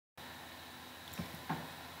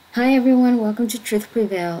Hi everyone, welcome to Truth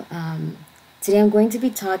Prevail. Today I'm going to be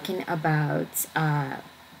talking about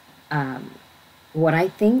what I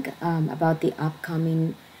think about the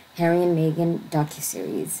upcoming Harry and Meghan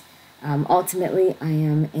docuseries. Ultimately, I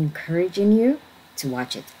am encouraging you to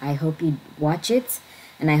watch it. I hope you watch it,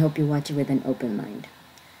 and I hope you watch it with an open mind.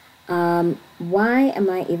 Why am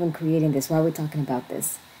I even creating this? Why are we talking about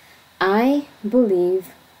this? I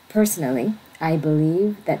believe, personally, I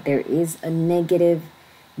believe that there is a negative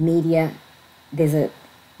media, there's a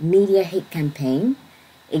media hate campaign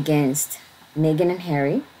against Meghan and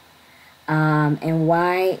Harry. And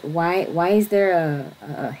why is there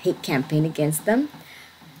a hate campaign against them?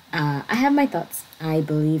 I have my thoughts. I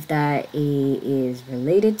believe that it is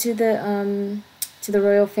related to the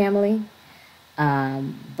royal family.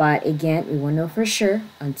 But again, we won't know for sure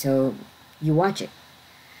until you watch it.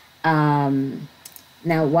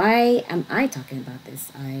 Now, why am I talking about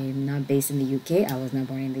this? I'm not based in the UK. I was not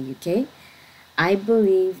born in the UK. I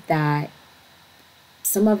believe that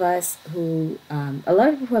some of us a lot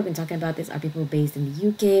of people who have been talking about this are people based in the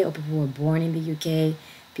UK or people who were born in the UK,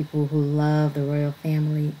 people who love the royal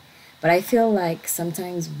family. But I feel like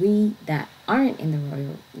sometimes we that aren't in the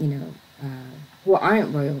royal, who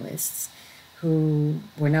aren't royalists, who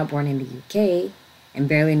were not born in the UK and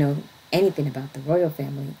barely know anything about the royal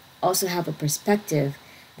family, also have a perspective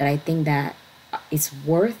that I think that it's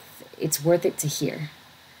worth it to hear.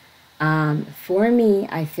 For me,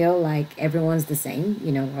 I feel like everyone's the same.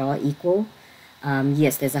 We're all equal.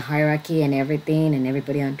 Yes, there's a hierarchy and everything, and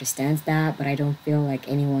everybody understands that. But I don't feel like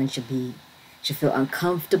anyone should feel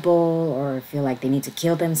uncomfortable or feel like they need to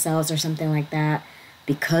kill themselves or something like that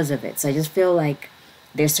because of it. So I just feel like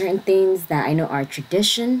there's certain things that I know are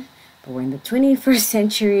tradition, but we're in the 21st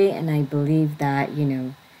century, and I believe that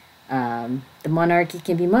the monarchy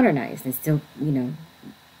can be modernized and still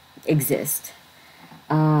exist.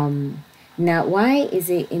 Now, why is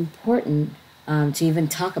it important to even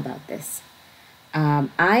talk about this?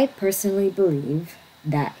 I personally believe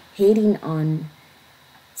that hating on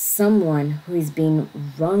someone who is being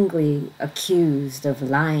wrongly accused of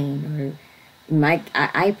lying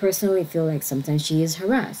I personally feel like sometimes she is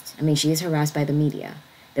harassed. I mean, she is harassed by the media.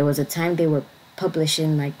 There was a time they were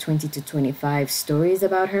publishing like 20 to 25 stories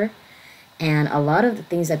about her, and a lot of the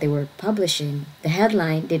things that they were publishing, the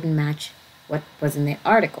headline didn't match what was in the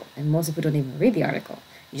article. And most people don't even read the article.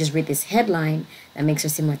 You just read this headline that makes her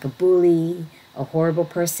seem like a bully, a horrible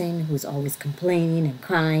person who's always complaining and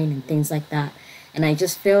crying and things like that. And I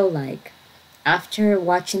just feel like after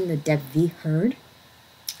watching the Depp v. Heard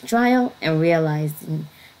trial and realizing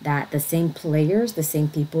that the same players, the same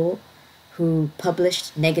people who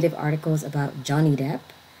published negative articles about Johnny Depp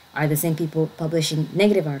are the same people publishing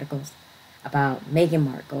negative articles about Meghan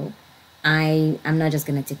Markle, I'm not just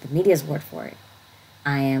going to take the media's word for it.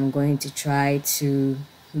 I am going to try to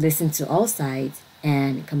listen to all sides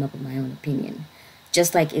and come up with my own opinion.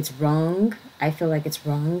 Just like it's wrong, I feel like it's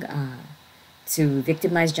wrong to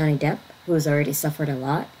victimize Johnny Depp, who has already suffered a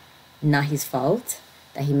lot. Not his fault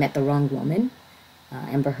that he met the wrong woman,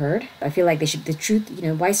 Amber Heard. I feel like the truth,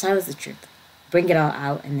 why silence the truth? Bring it all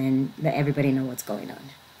out and then let everybody know what's going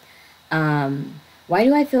on. Why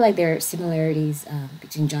do I feel like there are similarities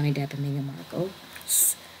between Johnny Depp and Meghan Markle?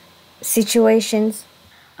 Situations,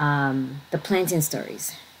 the planting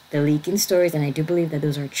stories, the leaking stories, and I do believe that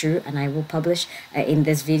those are true. And I will publish in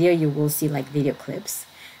this video, you will see like video clips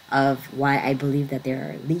of why I believe that there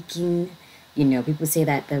are leaking. People say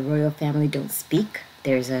that the royal family don't speak.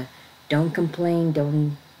 There's a don't complain,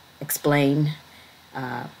 don't explain.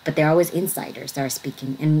 But they're always insiders that are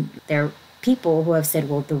speaking. And there are people who have said,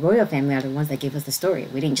 well, the royal family are the ones that gave us the story.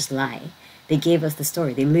 We didn't just lie. They gave us the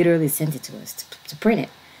story. They literally sent it to us to print it.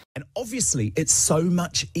 And obviously, it's so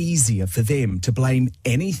much easier for them to blame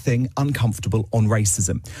anything uncomfortable on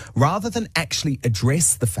racism, rather than actually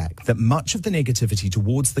address the fact that much of the negativity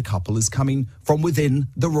towards the couple is coming from within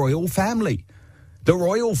the royal family. The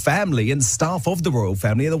royal family and staff of the royal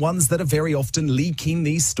family are the ones that are very often leaking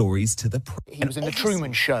these stories to the press. He was in the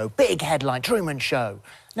Truman Show, big headline, Truman Show.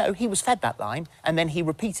 No, he was fed that line, and then he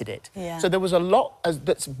repeated it. Yeah. So there was a lot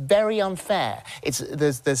that's very unfair.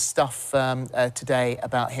 There's stuff today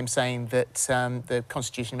about him saying that the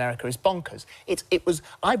Constitution of America is bonkers.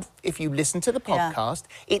 If you listen to the podcast,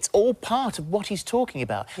 it's all part of what he's talking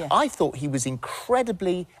about. Yeah. I thought he was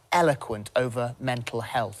incredibly eloquent over mental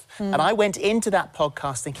health. And I went into that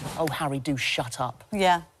podcast thinking, oh, Harry, do shut up.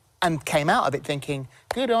 Yeah. And came out of it thinking,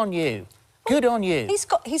 good on you. Good on you.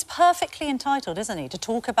 He's perfectly entitled, isn't he, to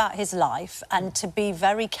talk about his life and to be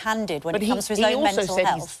very candid when it comes to his own mental health. But he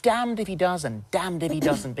also said he's damned if he does and damned if he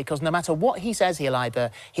doesn't, because no matter what he says, he'll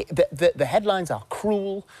either... The headlines are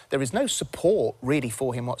cruel. There is no support, really,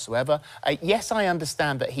 for him whatsoever. Yes, I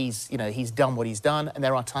understand that he's done what he's done, and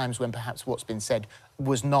there are times when perhaps what's been said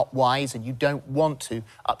was not wise, and you don't want to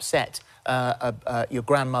upset your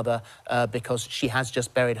grandmother because she has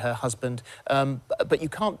just buried her husband. But you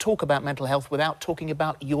can't talk about mental health without talking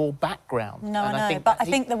about your background. No, I know, but I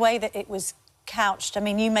think the way that it was couched, I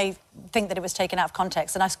mean, you may think that it was taken out of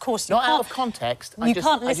context, and of course you not can't... out of context. You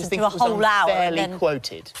can't listen to a whole hour and then...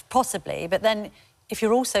 quoted. Possibly, but then if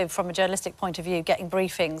you're also, from a journalistic point of view, getting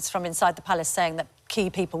briefings from inside the palace saying that key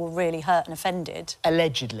people were really hurt and offended...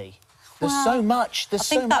 Allegedly. There's so much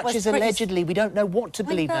is allegedly. We don't know what to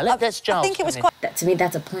believe now. Let's Charles. I think it was quite... To me,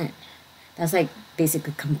 that's a plant. That's like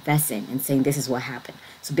basically confessing and saying this is what happened.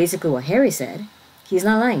 So basically what Harry said, he's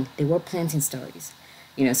not lying. They were planting stories.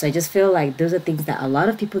 You know, so I just feel like those are things that a lot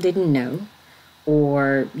of people didn't know,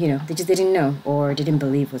 or, you know, they just didn't know or didn't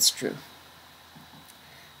believe was true.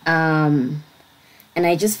 And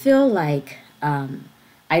I just feel like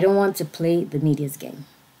I don't want to play the media's game.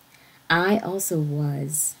 I also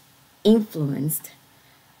was influenced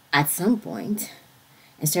at some point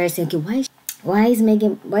and started thinking, why is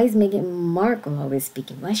Meghan Markle always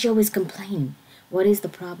speaking? Why is she always complaining? What is the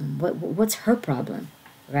problem? What's her problem,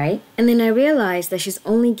 right? And then I realized that she's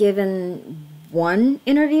only given one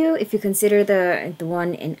interview, if you consider the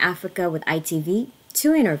one in Africa with ITV,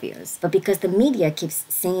 2 interviews. But because the media keeps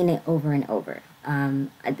saying it over and over,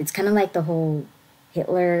 it's kind of like the whole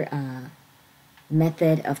Hitler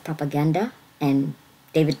method of propaganda and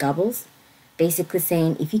David Goebbels, basically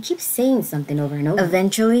saying if you keep saying something over and over,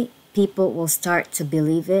 eventually people will start to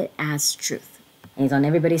believe it as truth. And it's on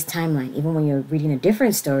everybody's timeline. Even when you're reading a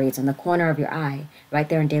different story, it's on the corner of your eye, right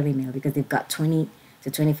there in Daily Mail, because they've got 20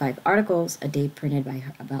 to 25 articles a day printed by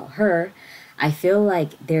her, about her. I feel like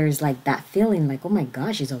there's like that feeling like, oh my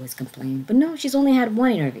gosh, she's always complaining. But no, she's only had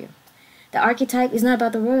one interview. The archetype is not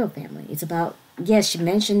about the royal family. It's about, yes, she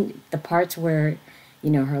mentioned the parts where, you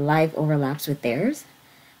know, her life overlaps with theirs.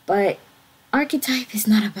 But archetype is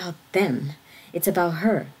not about them. It's about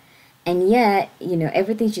her. And yet, you know,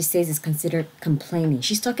 everything she says is considered complaining.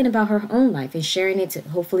 She's talking about her own life and sharing it to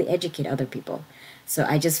hopefully educate other people. So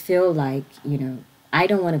I just feel like, you know, I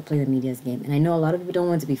don't want to play the media's game. And I know a lot of people don't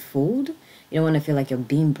want to be fooled. You don't want to feel like you're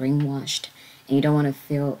being brainwashed. And you don't want to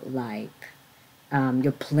feel like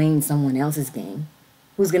you're playing someone else's game.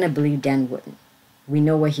 Who's going to believe Dan Wootton? We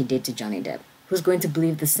know what he did to Johnny Depp. Who's going to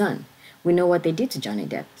believe the Sun? We know what they did to Johnny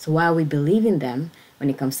Depp. So why are we believing them when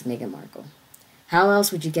it comes to Meghan Markle? How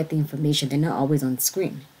else would you get the information? They're not always on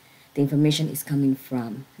screen. The information is coming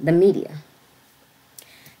from the media.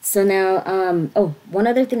 So now, one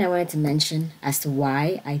other thing I wanted to mention as to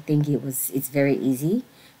why I think it's very easy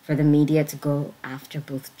for the media to go after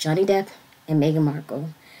both Johnny Depp and Meghan Markle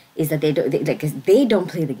is that they don't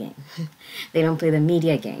play the game. They don't play the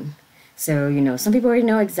media game. So, you know, some people already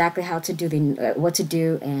know exactly how to do what to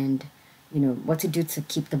do and, you know, what to do to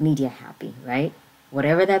keep the media happy, right?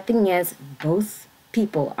 Whatever that thing is, both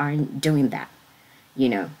people aren't doing that, you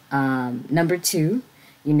know. Number 2,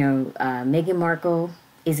 you know, Meghan Markle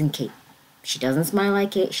isn't Kate. She doesn't smile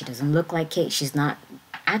like Kate. She doesn't look like Kate. She's not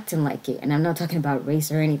acting like Kate. And I'm not talking about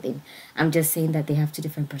race or anything. I'm just saying that they have 2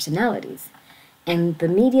 different personalities. And the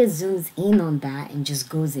media zooms in on that and just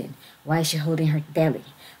goes in. Why is she holding her belly?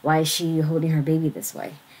 Why is she holding her baby this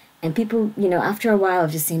way? And people, you know, after a while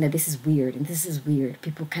of just saying that this is weird and this is weird,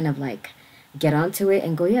 people kind of like get onto it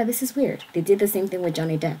and go, yeah, this is weird. They did the same thing with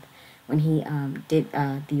Johnny Depp. When he did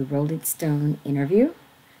the Rolling Stone interview,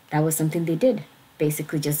 that was something they did.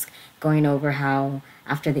 Basically just going over how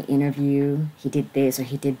after the interview, he did this or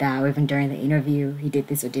he did that, or even during the interview, he did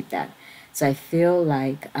this or did that. So I feel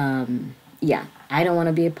like, yeah, I don't want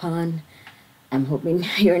to be a pawn. I'm hoping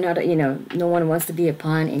you're not, you know, no one wants to be a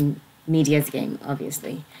pawn in media's game,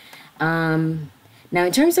 obviously. Now,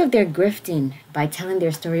 in terms of their grifting by telling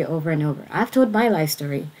their story over and over, I've told my life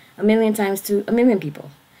story 1,000,000 times to 1,000,000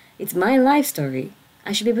 people. It's my life story.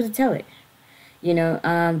 I should be able to tell it. You know,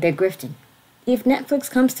 they're grifting. If Netflix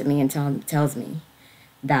comes to me and tells me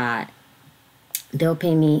that they'll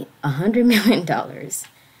pay me $100 million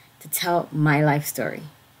to tell my life story,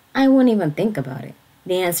 I won't even think about it.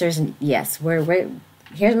 The answer is yes.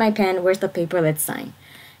 Here's my pen. Where's the paper? Let's sign.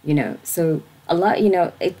 You know, so a lot, you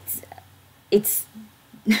know, it's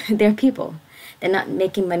they're people. They're not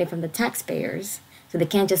making money from the taxpayers, so they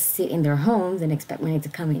can't just sit in their homes and expect money to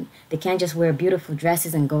come in. They can't just wear beautiful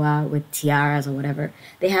dresses and go out with tiaras or whatever.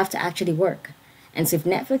 They have to actually work. And so if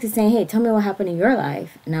Netflix is saying, hey, tell me what happened in your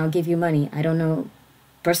life, and I'll give you money, I don't know.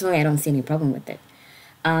 Personally, I don't see any problem with it.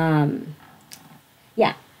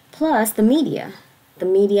 Yeah. Plus, the media. The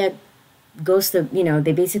media goes to,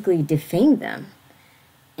 they basically defame them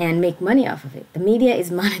and make money off of it. The media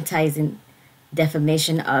is monetizing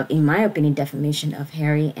defamation of, in my opinion, defamation of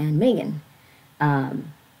Harry and Meghan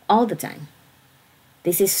all the time.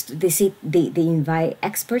 They invite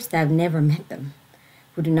experts that have never met them,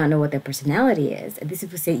 who do not know what their personality is. And these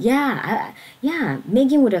people say, yeah,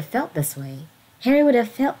 Meghan would have felt this way. Harry would have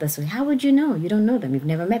felt this way. How would you know? You don't know them. You've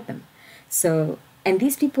never met them. So, and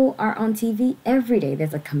these people are on TV every day.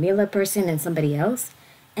 There's a Camilla person and somebody else,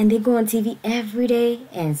 and they go on TV every day.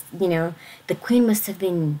 And, the Queen must have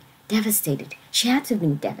been devastated. She had to have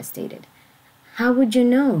been devastated. How would you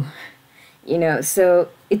know? So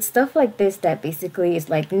it's stuff like this that basically is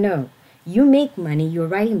like, no, you make money, you're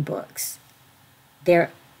writing books. You're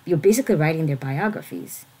basically writing their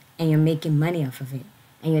biographies, and you're making money off of it.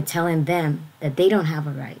 And you're telling them that they don't have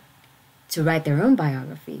a right to write their own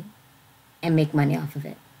biography and make money off of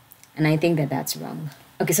it. And I think that that's wrong.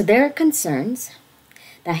 Okay, so there are concerns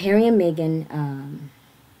that Harry and Meghan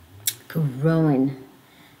could ruin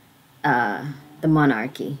the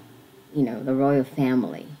monarchy, the royal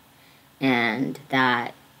family, and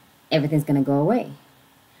that everything's going to go away.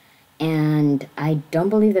 And I don't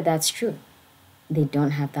believe that that's true. They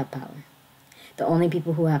don't have that power. The only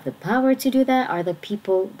people who have the power to do that are the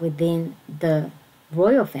people within the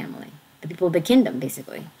royal family, the people of the kingdom,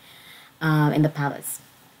 basically, in the palace.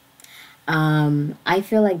 I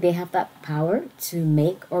feel like they have that power to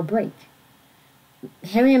make or break.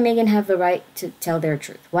 Harry and Meghan have the right to tell their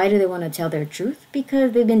truth. Why do they want to tell their truth?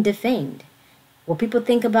 Because they've been defamed. What people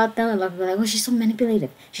think about them, a lot of people are like, oh, she's so manipulative.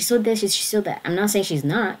 She's so this, she's so that. I'm not saying she's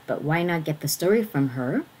not, but why not get the story from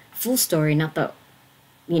her? Full story, not the,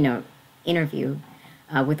 interview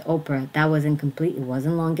with Oprah. That wasn't complete. It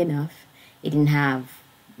wasn't long enough. It didn't have,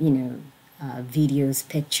 videos,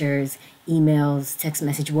 pictures, emails, text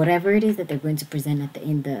message, whatever it is that they're going to present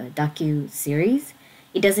in the docu-series.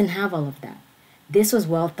 It doesn't have all of that. This was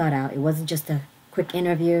well thought out. It wasn't just a quick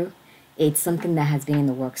interview. It's something that has been in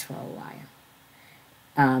the works for a while.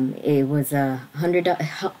 It was a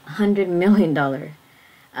 $100 million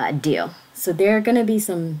deal. So there are going to be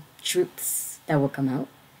some truths that will come out.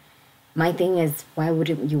 My thing is, why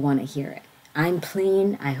wouldn't you want to hear it? I'm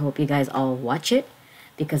playing. I hope you guys all watch it,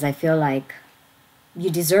 because I feel like you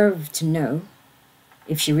deserve to know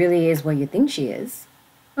if she really is what you think she is,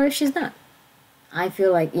 or if she's not. I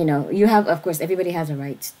feel like, you have, of course, everybody has a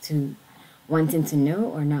right to wanting to know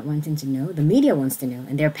or not wanting to know. The media wants to know,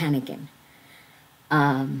 and they're panicking.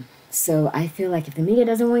 So I feel like if the media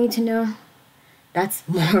doesn't want you to know, that's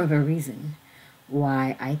more of a reason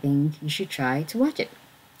why I think you should try to watch it.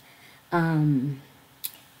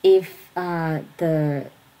 If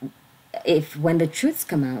when the truths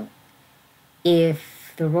come out,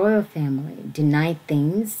 if the royal family deny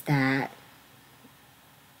things that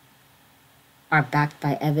are backed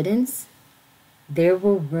by evidence, they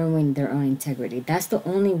will ruin their own integrity. That's the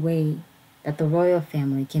only way that the royal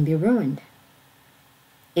family can be ruined.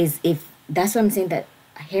 That's what I'm saying, that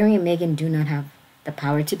Harry and Meghan do not have the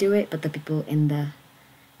power to do it, but the people in the,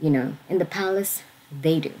 in the palace,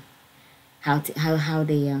 they do. How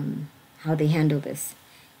they handle this.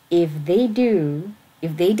 If they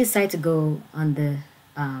decide to go on the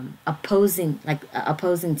opposing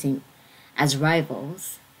team as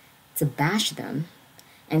rivals, to bash them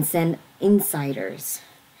and send insiders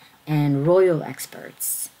and royal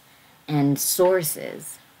experts and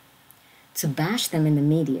sources to bash them in the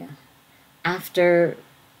media, after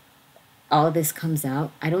all this comes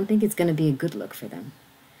out, I don't think it's going to be a good look for them.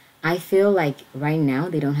 I feel like right now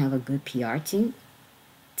they don't have a good PR team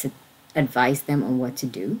to advise them on what to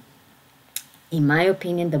do. In my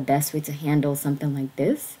opinion, the best way to handle something like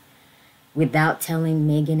this, without telling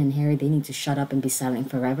Meghan and Harry they need to shut up and be silent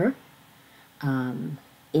forever,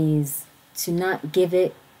 is to not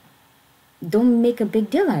don't make a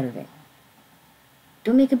big deal out of it.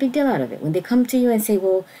 Don't make a big deal out of it. When they come to you and say,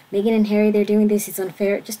 well, Meghan and Harry, they're doing this, it's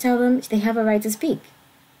unfair, just tell them they have a right to speak.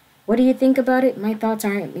 What do you think about it? My thoughts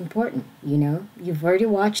aren't important, You've already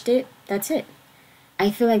watched it, that's it.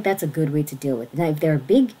 I feel like that's a good way to deal with it. Now, if there are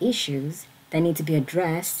big issues that need to be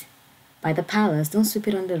addressed by the palace, don't sweep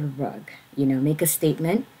it under the rug. Make a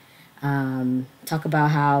statement. Talk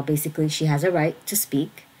about how basically she has a right to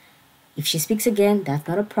speak. If she speaks again, that's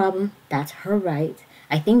not a problem. That's her right.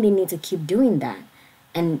 I think they need to keep doing that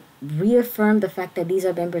and reaffirm the fact that these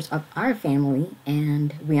are members of our family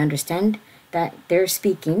and we understand that they're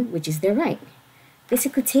speaking, which is their right.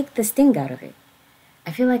 Basically take the sting out of it.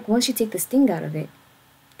 I feel like once you take the sting out of it,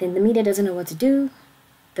 then the media doesn't know what to do.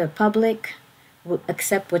 The public will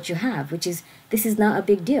accept what you have, which is, this is not a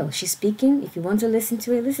big deal. She's speaking. If you want to listen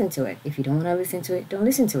to it, listen to it. If you don't want to listen to it, don't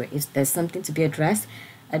listen to it. If there's something to be addressed,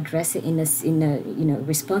 address it in a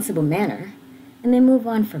responsible manner, and then move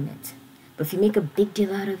on from it. But if you make a big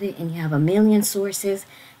deal out of it and you have a million sources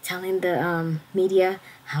telling the media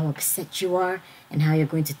how upset you are and how you're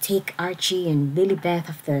going to take Archie and Lilybeth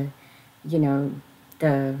off the,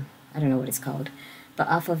 I don't know what it's called, but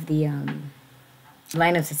off of the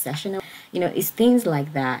line of succession, it's things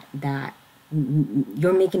like that that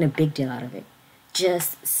you're making a big deal out of it.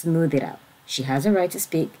 Just smooth it out. She has a right to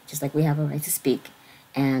speak, just like we have a right to speak.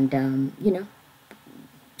 And,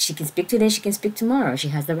 she can speak today, she can speak tomorrow. She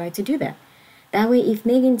has the right to do that. That way, if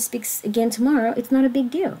Meghan speaks again tomorrow, it's not a big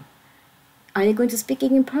deal. Are they going to speak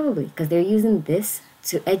again? Probably, because they're using this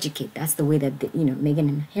to educate. That's the way that, Meghan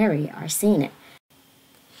and Harry are seeing it.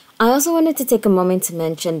 I also wanted to take a moment to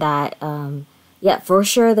mention that, for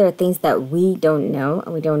sure, there are things that we don't know.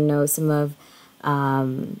 We don't know some of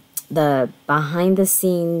the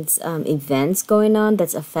behind-the-scenes events going on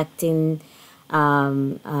that's affecting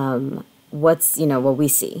what we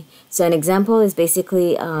see. So an example is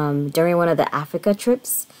basically during one of the Africa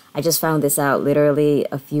trips, I just found this out literally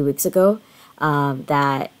a few weeks ago,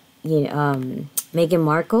 that Meghan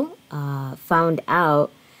Markle found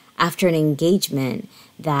out after an engagement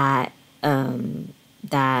that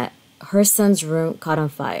that her son's room caught on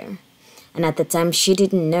fire. And at the time, she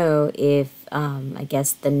didn't know if, I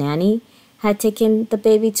guess, the nanny had taken the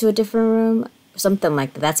baby to a different room, something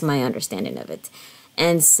like that. That's my understanding of it.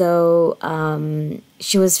 And so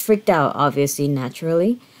she was freaked out, obviously,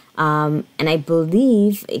 naturally. And I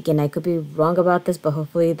believe, again, I could be wrong about this, but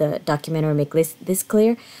hopefully the documentary will make this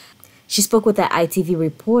clear. She spoke with that ITV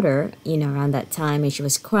reporter, around that time, and she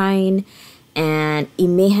was crying. And it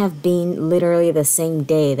may have been literally the same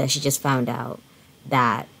day that she just found out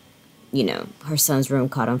that, her son's room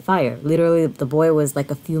caught on fire. Literally, the boy was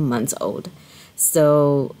like a few months old.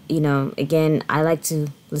 So, again, I like to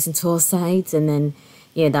listen to all sides, and then,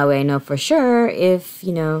 that way I know for sure if,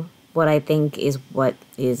 what I think is what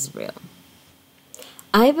is real.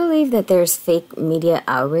 I believe that there's fake media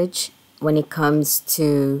outrage when it comes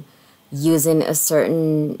to using a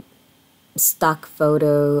certain stock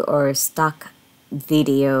photo or stock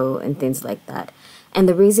video and things like that. And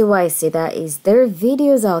the reason why I say that is there are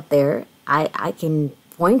videos out there, I can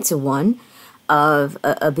point to one, of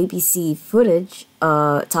a BBC footage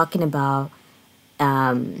talking about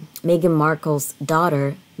Meghan Markle's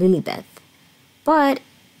daughter, Lilybeth. But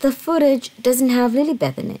the footage doesn't have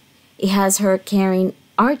Lilybeth in it. It has her carrying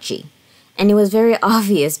Archie. And it was very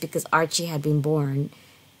obvious because Archie had been born,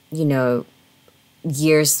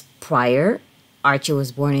 years prior. Archie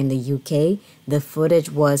was born in the UK. The footage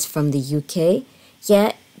was from the UK.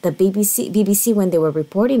 Yet the BBC, when they were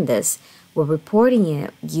reporting this, were reporting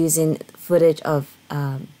it using footage of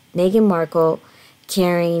Meghan Markle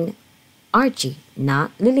carrying Archie,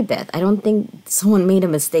 not Lilybeth. I don't think someone made a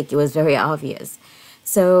mistake. It was very obvious.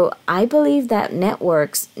 So I believe that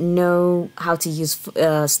networks know how to use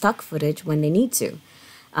stock footage when they need to.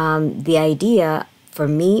 The idea for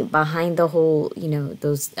me behind the whole,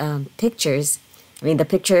 those pictures, the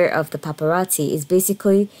picture of the paparazzi is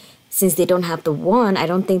basically, since they don't have the one, I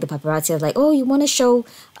don't think the paparazzi are like, oh, you want to show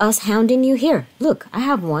us hounding you? Here, look, I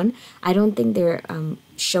have one. I don't think they're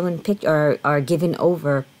showing or are giving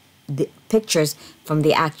over the pictures from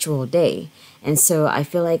the actual day. And so I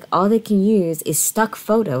feel like all they can use is stock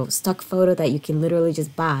photo that you can literally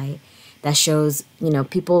just buy that shows,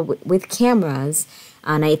 people with cameras.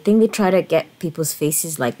 And I think they try to get people's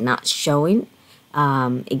faces like not showing.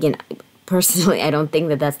 Again, personally, I don't think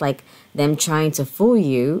that that's like them trying to fool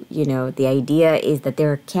you. The idea is that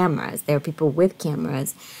there are cameras. There are people with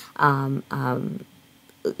cameras, hounding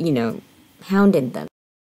them.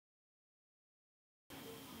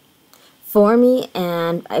 For me,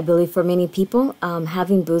 and I believe for many people,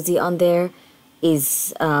 having Boozy on there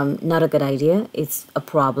is not a good idea. It's a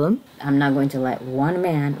problem. I'm not going to let one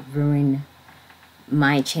man ruin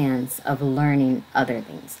my chance of learning other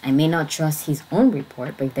things. I may not trust his own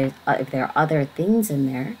report, but if there are other things in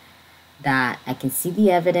there that I can see the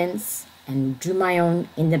evidence and do my own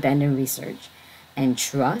independent research and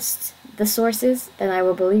trust the sources, then I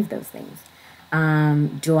will believe those things.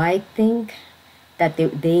 Do I think that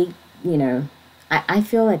they I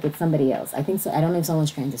feel like it's somebody else. I think so. I don't know if someone's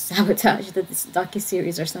trying to sabotage this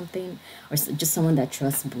docuseries or something, or just someone that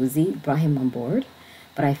trusts Boozy brought him on board.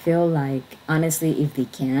 But I feel like, honestly, if they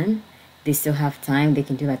can, they still have time. They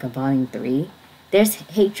can do like a volume 3. There's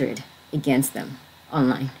hatred against them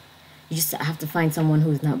online. You just have to find someone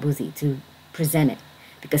who's not Boozy to present it,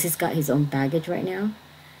 because he's got his own baggage right now,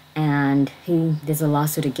 and there's a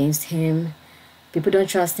lawsuit against him. People don't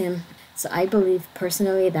trust him. So I believe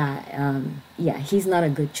personally that, yeah, he's not a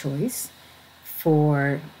good choice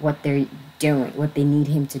for what they're doing, what they need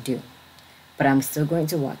him to do. But I'm still going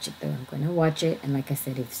to watch it, though. I'm going to watch it. And like I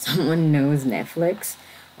said, if someone knows Netflix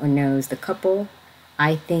or knows the couple,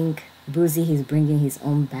 I think Boozy, he's bringing his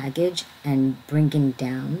own baggage and bringing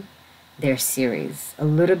down their series a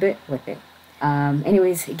little bit with it.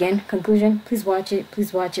 Anyways, again, conclusion, please watch it.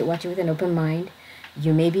 Please watch it. Watch it with an open mind.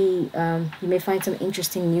 You may find some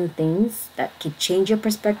interesting new things that could change your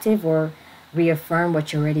perspective or reaffirm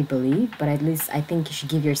what you already believe. But at least I think you should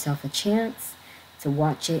give yourself a chance to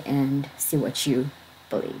watch it and see what you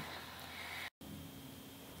believe.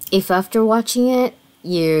 If after watching it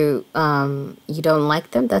you don't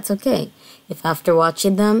like them, that's okay. If after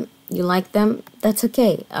watching them you like them, that's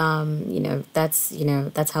okay.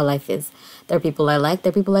 That's how life is. There are people I like, there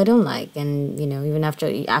are people I don't like, and even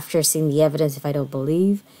after seeing the evidence, if I don't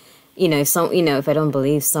believe, if I don't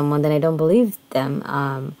believe someone, then I don't believe them.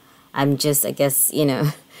 I'm just, I guess,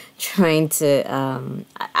 trying to.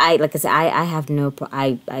 Like I said,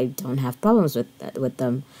 I don't have problems with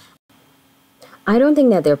them. I don't think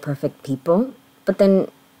that they're perfect people, but then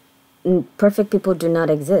perfect people do not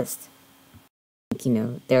exist.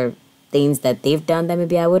 There are things that they've done that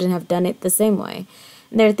maybe I wouldn't have done it the same way.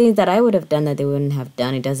 And there are things that I would have done that they wouldn't have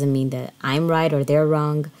done. It doesn't mean that I'm right or they're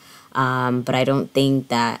wrong. But I don't think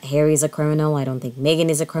that Harry's a criminal. I don't think Meghan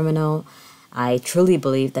is a criminal. I truly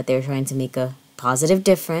believe that they're trying to make a positive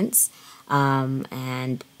difference.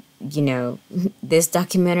 And this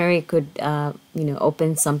documentary could,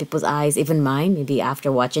 open some people's eyes, even mine. Maybe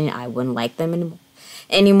after watching it, I wouldn't like them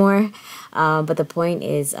anymore. But the point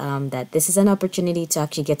is that this is an opportunity to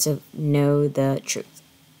actually get to know the truth.